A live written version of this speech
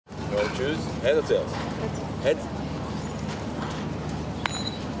Choose head or tails? Head.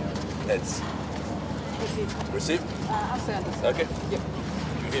 Heads. Receive. Receive? Okay. Yep.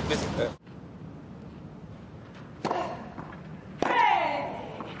 You hit this.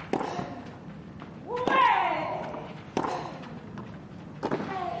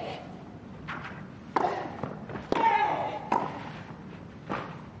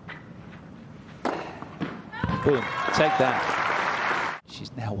 Boom, take that.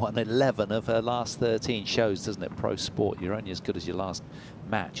 She's now won 11 of her last 13 shows, doesn't it? Pro sport, you're only as good as your last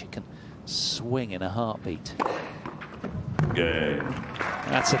match. You can swing in a heartbeat. Game.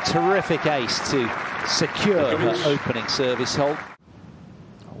 That's a terrific ace to secure her opening service hold.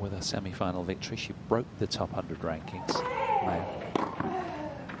 With her semi-final victory, she broke the top 100 rankings.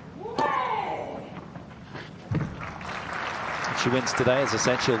 If she wins today, as I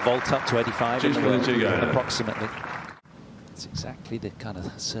said, she'll vault up to 85 in the world, approximately. It's exactly the kind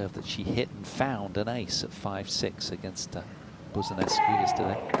of serve that she hit and found an ace at 5-6 against Buzanescu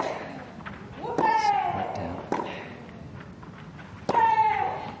yesterday. Right down.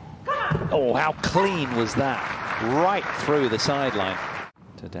 Oh, how clean was that? Right through the sideline.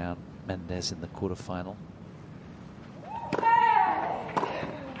 To down Mendes in the quarterfinal.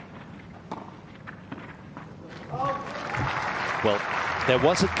 Well, there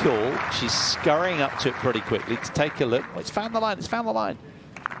was a call. She's scurrying up to it pretty quickly to take a look. Oh, it's found the line. It's found the line.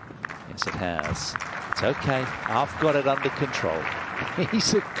 Yes, it has. It's okay. I've got it under control.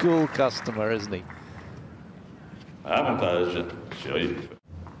 He's a cool customer, isn't he? Avantage, Sherif.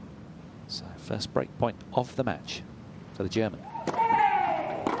 So, first break point of the match for the German.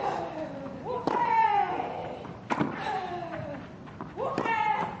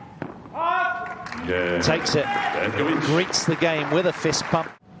 Yeah. Takes it, greets the game with a fist pump.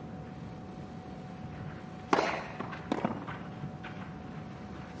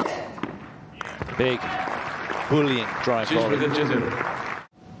 Big, bullying drive volley.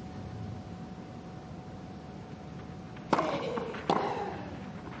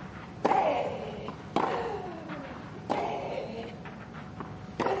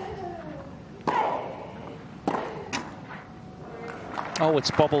 Oh,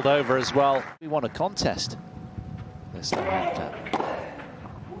 it's bobbled over as well. We won a contest.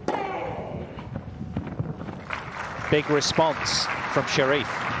 Big response from Sherif.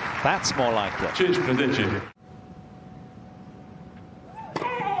 That's more like it.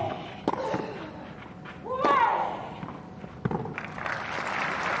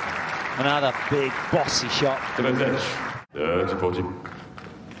 Another big bossy shot. 30-40.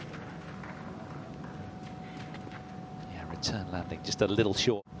 Turn landing just a little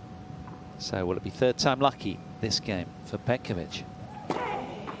short. So will it be third time lucky this game for Petkovic?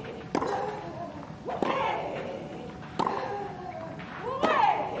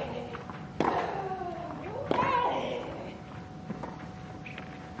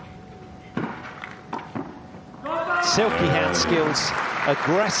 Silky hand skills,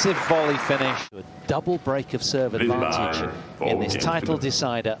 aggressive volley finish, a double break of serve advantage in this title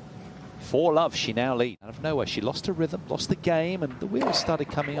decider. 4-love, she now leads. Out of nowhere, she lost her rhythm, lost the game, and the wheels started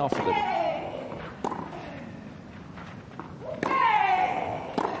coming off a little.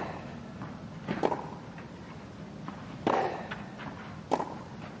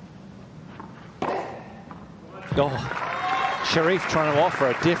 Oh, Sherif trying to offer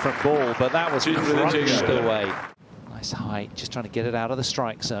a different ball, but that was crunched away. Nice height, just trying to get it out of the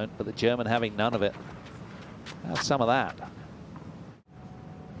strike zone, but the German having none of it. Have some of that.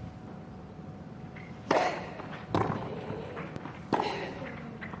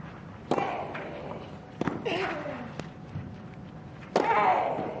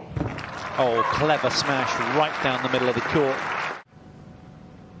 Oh, clever smash right down the middle of the court.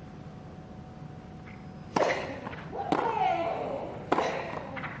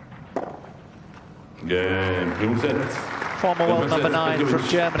 Game. Former world number 9 from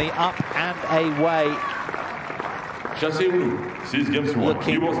Germany, up and away.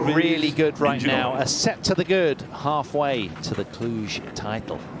 Looking really good right now. A set to the good, halfway to the Cluj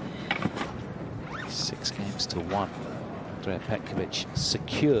title. 6-1. Andrea Petkovic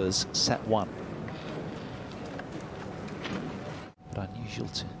secures set 1. But unusual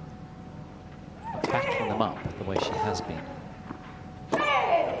to backing them up the way she has been.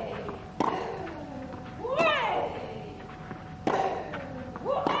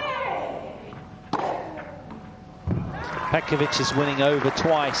 Petkovic is winning over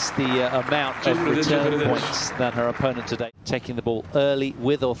twice the amount of return points than her opponent today. Taking the ball early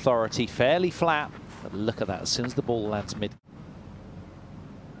with authority, fairly flat. But look at that, as soon as the ball lands mid.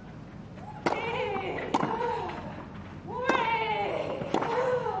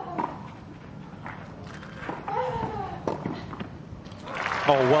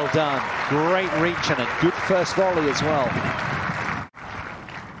 Oh, well done. Great reach and a good first volley as well.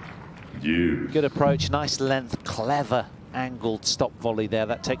 Good approach, nice length, clever angled stop volley there.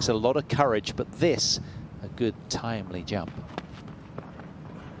 That takes a lot of courage, but this, a good timely jump.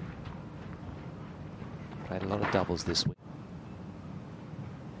 Played a lot of doubles this week.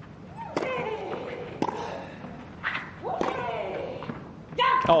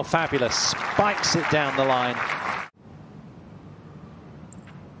 Oh, fabulous. Spikes it down the line.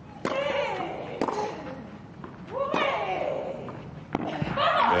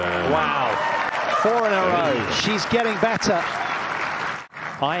 Wow. 4 in a row. She's getting better.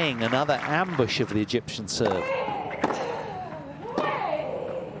 Eyeing another ambush of the Egyptian serve.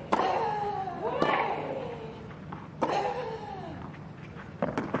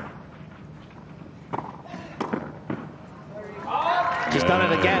 She's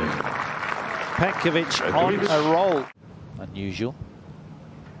done it again. Petkovic on a roll. Unusual.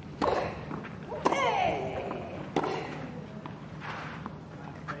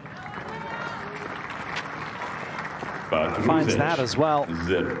 Finds that as well.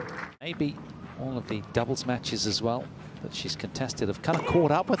 Maybe all of the doubles matches as well that she's contested have kind of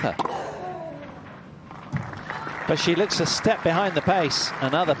caught up with her. But she looks a step behind the pace.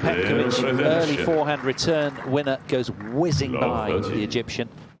 Another Petkovic early forehand return winner goes whizzing by the Egyptian.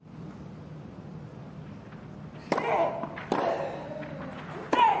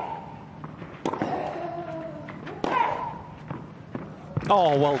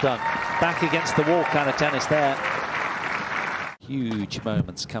 Oh, well done. Back against the wall kind of tennis there. Huge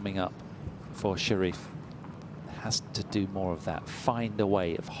moments coming up for Sherif. Has to do more of that. Find a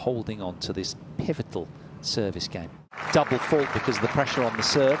way of holding on to this pivotal service game. Double fault because of the pressure on the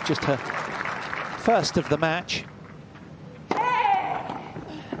serve. Just her first of the match.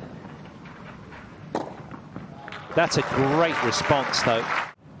 That's a great response, though.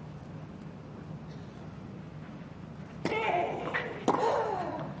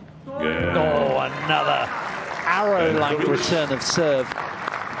 Oh, another arrow-like return of serve.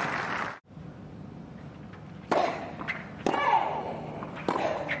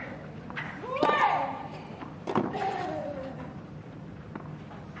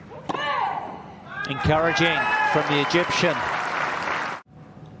 Encouraging from the Egyptian.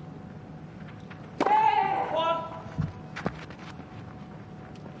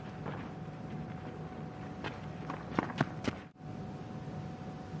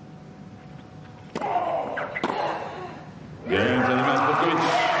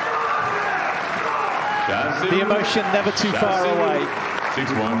 The emotion never too far away.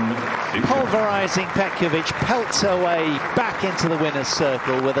 6-1. Pulverizing Petkovic pelts her way back into the winner's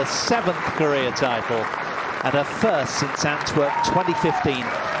circle with a 7th career title and her first since Antwerp 2015.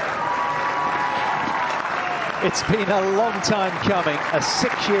 It's been a long time coming, a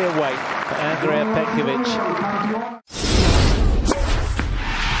 6-year wait for Andrea Petkovic.